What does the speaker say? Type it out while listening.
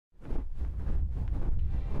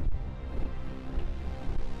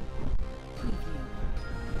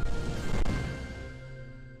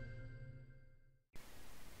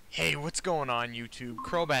Hey, what's going on YouTube?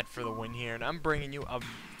 Crobat for the win here, and I'm bringing you a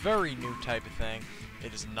very new type of thing.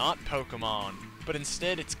 It is not Pokemon, but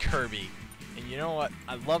instead it's Kirby. And you know what?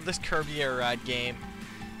 I love this Kirby Air Ride game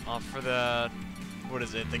for the,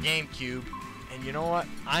 the GameCube. And you know what?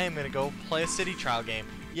 I am going to go play a city trial game.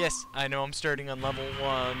 Yes, I know I'm starting on level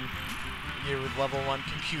 1 here with level 1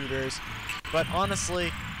 computers, but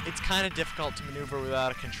honestly, it's kind of difficult to maneuver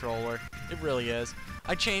without a controller. It really is.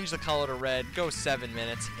 I changed the color to red, go 7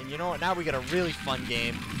 minutes, and you know what, now we get a really fun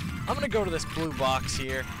game. I'm going to go to this blue box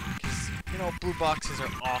here, because, you know, blue boxes are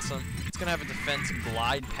awesome. It's going to have a defense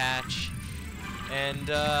glide patch, and,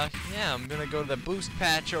 yeah, I'm going to go to the boost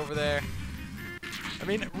patch over there. I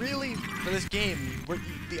mean, really, for this game,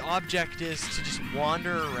 the object is to just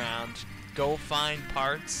wander around, go find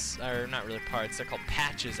parts, or not really parts, they're called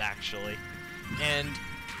patches, actually, and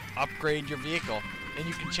upgrade your vehicle. And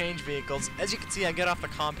you can change vehicles. As you can see, I get off the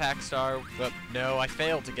Compact Star, but no, I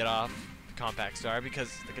failed to get off the Compact Star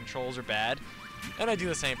because the controls are bad. And I do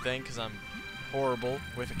the same thing because I'm horrible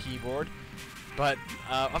with a keyboard. But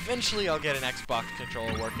eventually I'll get an Xbox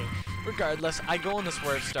controller working. Regardless, I go on the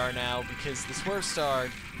Swerve Star now because the Swerve Star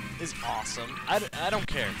is awesome. I don't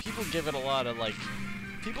care. People give it a lot of, like,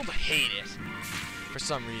 people hate it for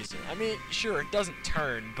some reason. I mean, sure, it doesn't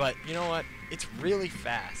turn, but you know what? It's really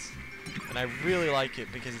fast. And I really like it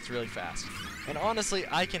because it's really fast. And honestly,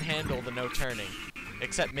 I can handle the no turning,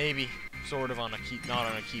 except maybe sort of on a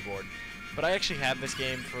not on a keyboard. But I actually have this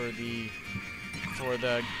game for the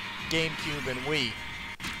GameCube and Wii,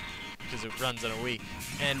 because it runs on a Wii.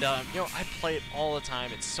 And you know, I play it all the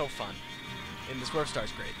time. It's so fun, and the Swerve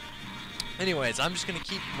Star's great. Anyways, I'm just gonna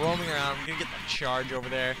keep roaming around. I'm gonna get that charge over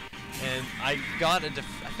there, and I got a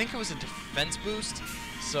I think it was a defense boost.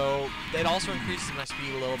 So it also increases my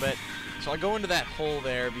speed a little bit. So I go into that hole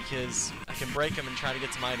there because I can break them and try to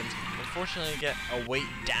get some items. Unfortunately, I get a weight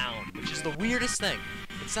down, which is the weirdest thing.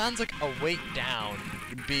 It sounds like a weight down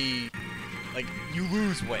would be like you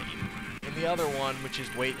lose weight. And the other one, which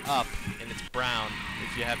is weight up, and it's brown,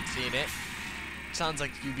 if you haven't seen it, sounds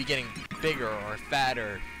like you'd be getting bigger or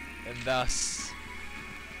fatter, and thus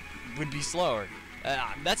would be slower.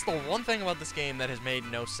 That's the one thing about this game that has made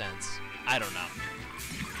no sense. I don't know.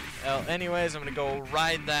 Well, anyways, I'm going to go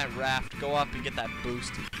ride that raft, go up and get that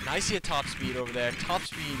boost. And I see a top speed over there. Top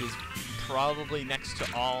speed is probably next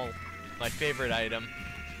to all my favorite item,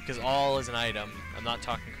 because all is an item. I'm not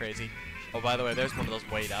talking crazy. Oh, by the way, there's one of those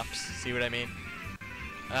weight ups. See what I mean?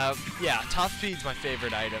 Yeah, top speed's my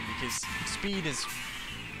favorite item, because speed is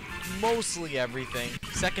mostly everything.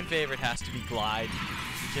 Second favorite has to be glide,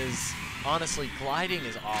 because honestly, gliding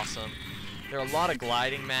is awesome. There are a lot of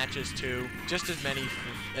gliding matches too, just as many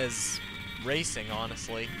as racing,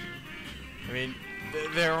 honestly. I mean,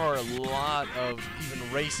 there are a lot of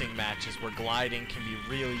even racing matches where gliding can be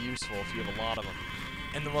really useful if you have a lot of them.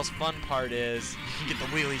 And the most fun part is you can get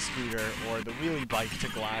the wheelie scooter or the wheelie bike to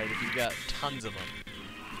glide if you've got tons of them.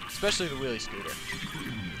 Especially the wheelie scooter.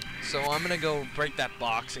 So I'm gonna go break that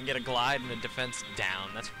box and get a glide and a defense down.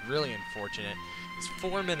 That's really unfortunate. It's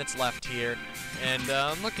 4 minutes left here, and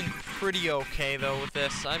I'm looking pretty okay though with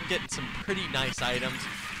this. I'm getting some pretty nice items,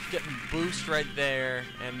 getting boost right there,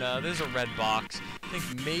 and there's a red box. I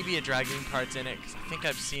think maybe a Dragoon part's in it, because I think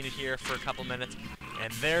I've seen it here for a couple minutes.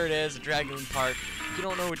 And there it is, a Dragoon part. If you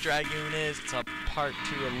don't know what Dragoon is, it's a part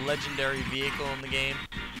to a legendary vehicle in the game.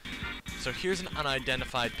 So here's an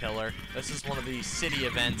unidentified pillar. This is one of the city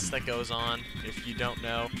events that goes on, if you don't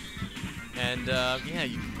know. And yeah,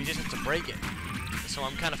 we just have to break it. So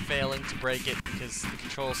I'm kind of failing to break it because the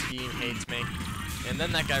control scheme hates me. And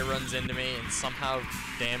then that guy runs into me and somehow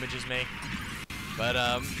damages me. But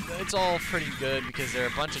it's all pretty good because there are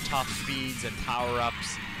a bunch of top speeds and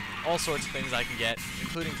power-ups. All sorts of things I can get,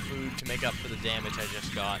 including food to make up for the damage I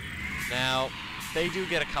just got. Now, they do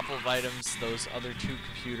get a couple of items, those other two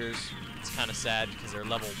computers. It's kind of sad because they're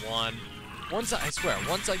level 1. I swear,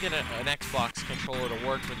 once I get an Xbox controller to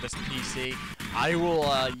work with this PC, I will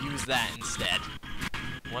use that instead.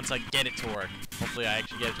 Once I get it to work. Hopefully I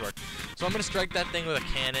actually get it to work. So I'm going to strike that thing with a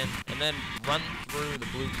cannon, and then run through the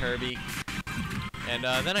blue Kirby. And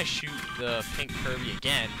then I shoot the pink Kirby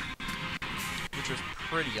again, which was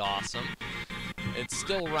pretty awesome. It's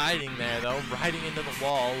still riding there, though, riding into the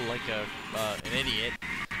wall like an idiot.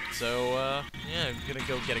 So, yeah, I'm going to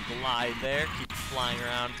go get a glide there, keep flying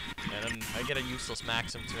around, and I get a useless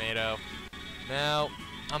Maxim Tomato. Now,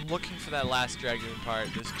 I'm looking for that last Dragoon part.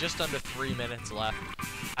 There's just under 3 minutes left.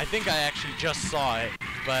 I think I actually just saw it,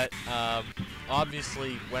 but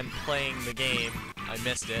obviously when playing the game, I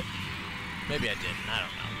missed it. Maybe I didn't, I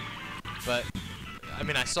don't know. But, I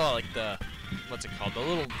mean, I saw like the what's it called?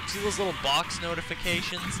 See those little box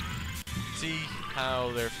notifications? See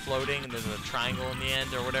how they're floating and there's a triangle in the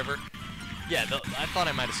end or whatever? Yeah, I thought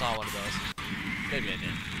I might have saw one of those. Maybe I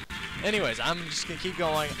didn't. Anyways, I'm just going to keep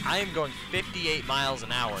going. I am going 58 miles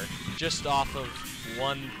an hour just off of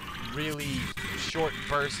one really short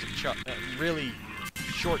burst of really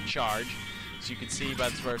short charge, as you can see by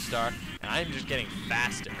the Swerve Star, and I'm just getting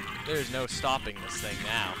faster. There's no stopping this thing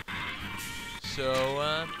now.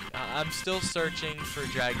 So, I'm still searching for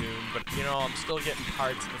Dragoon, but, you know, I'm still getting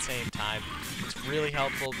parts at the same time. It's really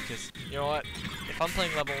helpful because, you know what, if I'm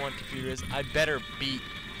playing level 1 computers, I better beat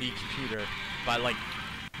the computer by, like,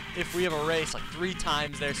 if we have a race, like 3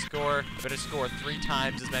 times their score, I better score 3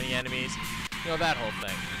 times as many enemies. You know, that whole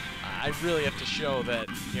thing. I really have to show that,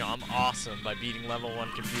 you know, I'm awesome by beating level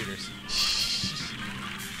 1 computers.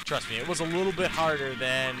 Trust me, it was a little bit harder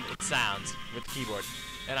than it sounds with the keyboard.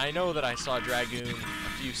 And I know that I saw Dragoon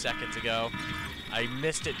a few seconds ago. I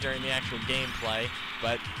missed it during the actual gameplay,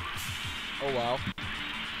 but oh well.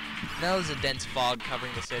 Now there's a dense fog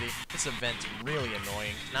covering the city. This event's really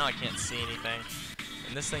annoying. Now I can't see anything.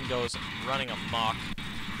 And this thing goes running amok.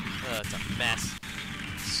 It's a mess.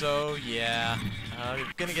 So yeah, I'm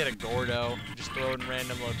gonna get a Gordo. Just throw it in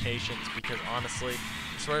random locations because honestly,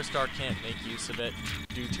 Swerve Star can't make use of it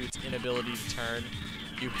due to its inability to turn.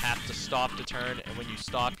 You have to stop to turn, and when you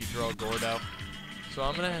stop, you throw a Gordo. So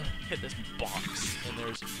I'm gonna hit this box, and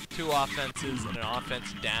there's 2 offenses and an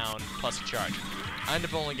offense down plus a charge. I end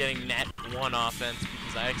up only getting net 1 offense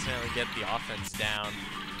because I accidentally get the offense down.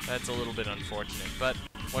 That's a little bit unfortunate, but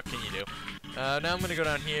what can you do? Now I'm gonna go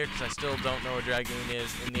down here because I still don't know where Dragoon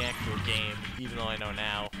is in the actual game, even though I know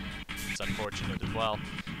now. It's unfortunate as well.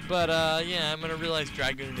 But yeah, I'm gonna realize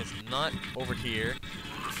Dragoon is not over here.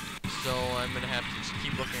 So I'm gonna have to just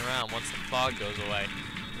keep looking around once the fog goes away.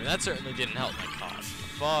 I mean, that certainly didn't help my cause. The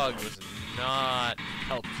fog was not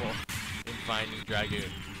helpful in finding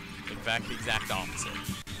Dragoon. In fact, the exact opposite.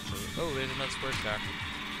 So, oh, there's another Swerve Star.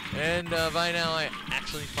 And by now I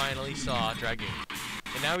actually finally saw Dragoon.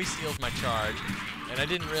 And now he steals my charge. And I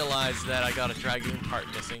didn't realize that I got a Dragoon part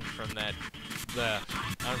missing from that, I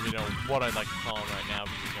don't really know what I'd like to call him right now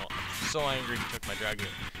because, well, I'm so angry he took my Dragoon.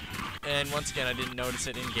 And once again, I didn't notice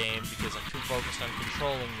it in-game because I'm too focused on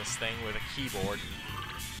controlling this thing with a keyboard.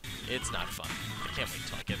 It's not fun. I can't wait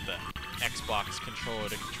till I get the Xbox controller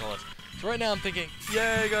to control it. So right now I'm thinking,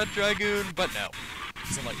 yeah, I got Dragoon, but no.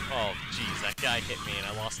 So I'm like, oh, geez, that guy hit me and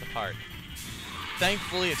I lost the part.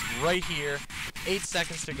 Thankfully, it's right here. 8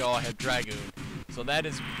 seconds to go, I have Dragoon. So that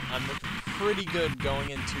is, I'm looking pretty good going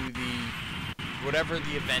into whatever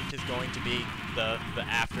the event is going to be, the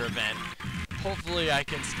after event. Hopefully I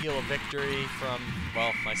can steal a victory from,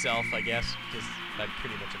 well, myself, I guess, because I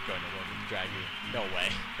pretty much am going to win with Dragoon. No way.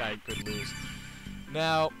 I could lose.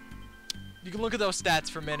 Now, you can look at those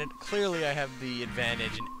stats for a minute. Clearly I have the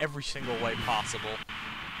advantage in every single way possible.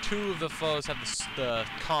 2 of the foes have the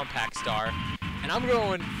compact star, and I'm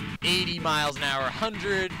going 80 miles an hour,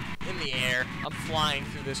 100 in the air. I'm flying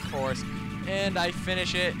through this course, and I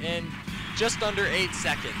finish it in just under 8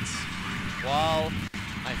 seconds. While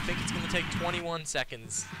I think it's going to take 21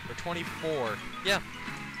 seconds, or 24, yeah,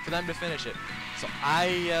 for them to finish it. So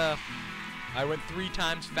I went 3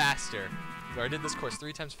 times faster, or I did this course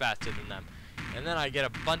 3 times faster than them. And then I get a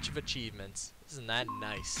bunch of achievements. Isn't that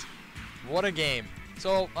nice? What a game.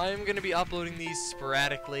 So I'm going to be uploading these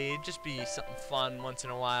sporadically, just be something fun once in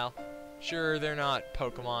a while. Sure, they're not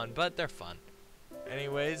Pokemon, but they're fun.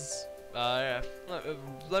 Anyways, let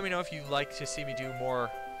me know if you'd like to see me do more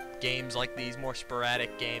games like these, more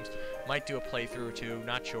sporadic games. Might do a playthrough or 2,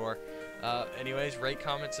 not sure. Anyways, rate,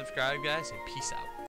 comment, subscribe, guys, and peace out.